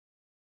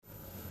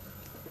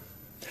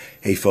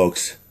Hey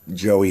folks,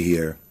 Joey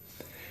here.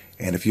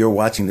 And if you're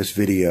watching this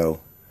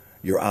video,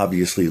 you're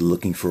obviously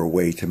looking for a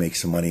way to make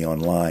some money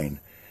online.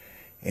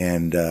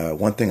 And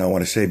one thing I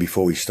want to say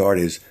before we start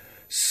is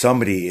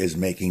somebody is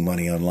making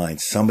money online.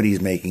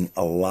 Somebody's making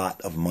a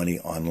lot of money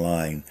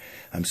online.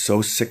 I'm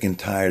so sick and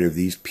tired of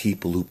these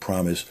people who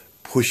promise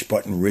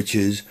push-button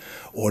riches,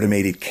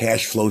 automated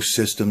cash flow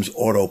systems,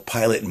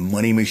 autopilot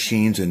money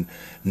machines, and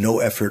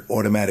no-effort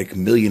automatic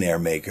millionaire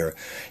maker.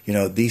 You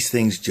know, these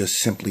things just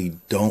simply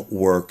don't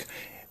work.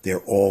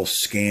 They're all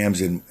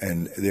scams,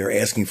 and they're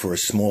asking for a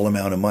small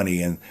amount of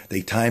money, and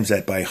they times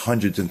that by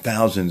hundreds and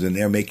thousands, and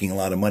they're making a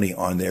lot of money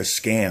on their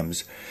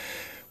scams.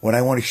 What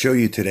I want to show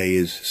you today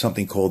is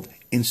something called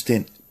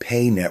Instant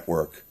Pay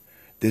Network.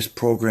 This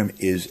program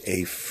is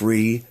a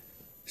free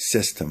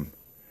system.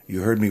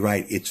 You heard me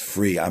right. It's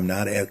free. I'm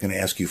not going to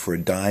ask you for a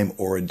dime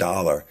or a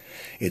dollar.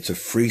 It's a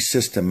free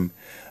system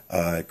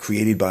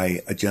created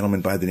by a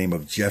gentleman by the name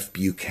of Jeff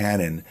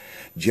Buchanan.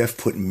 Jeff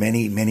put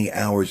many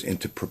hours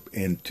into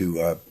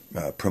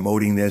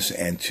promoting this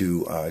and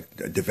to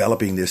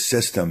developing this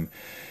system.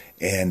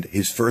 And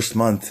his first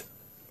month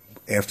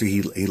after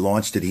he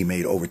launched it, he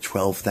made over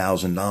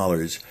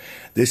 $12,000.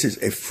 This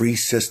is a free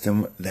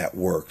system that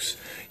works.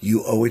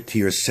 You owe it to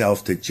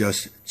yourself to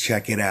just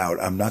check it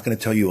out. I'm not going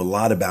to tell you a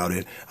lot about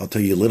it. I'll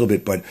tell you a little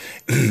bit, but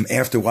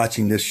after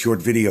watching this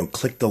short video,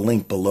 click the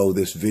link below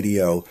this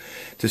video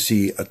to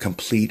see a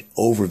complete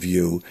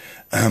overview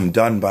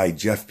done by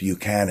Jeff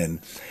Buchanan.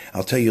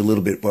 I'll tell you a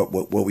little bit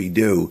what we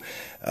do.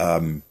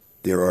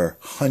 There are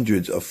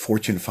hundreds of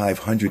Fortune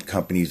 500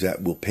 companies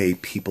that will pay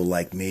people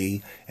like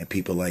me and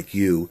people like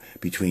you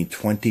between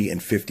 $20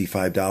 and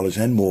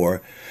 $55 and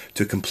more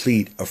to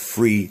complete a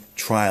free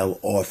trial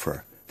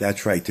offer.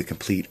 That's right, to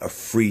complete a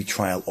free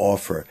trial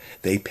offer.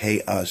 They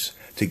pay us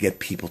to get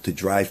people, to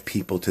drive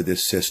people to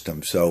this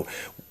system. So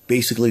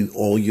basically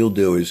all you'll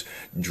do is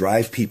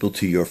drive people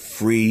to your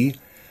free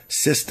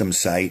system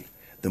site.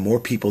 The more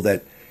people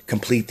that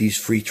complete these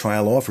free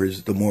trial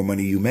offers, the more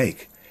money you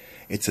make.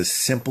 It's a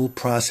simple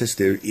process.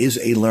 There is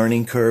a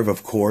learning curve,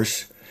 of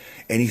course.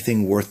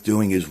 Anything worth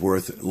doing is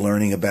worth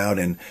learning about,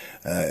 and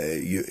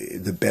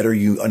the better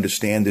you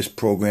understand this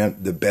program,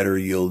 the better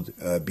you'll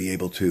be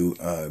able to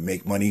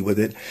make money with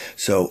it.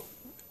 So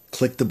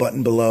click the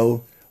button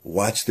below,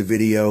 watch the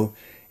video,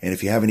 and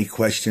if you have any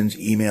questions,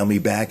 email me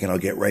back and I'll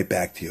get right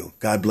back to you.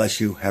 God bless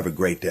you. Have a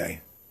great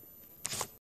day.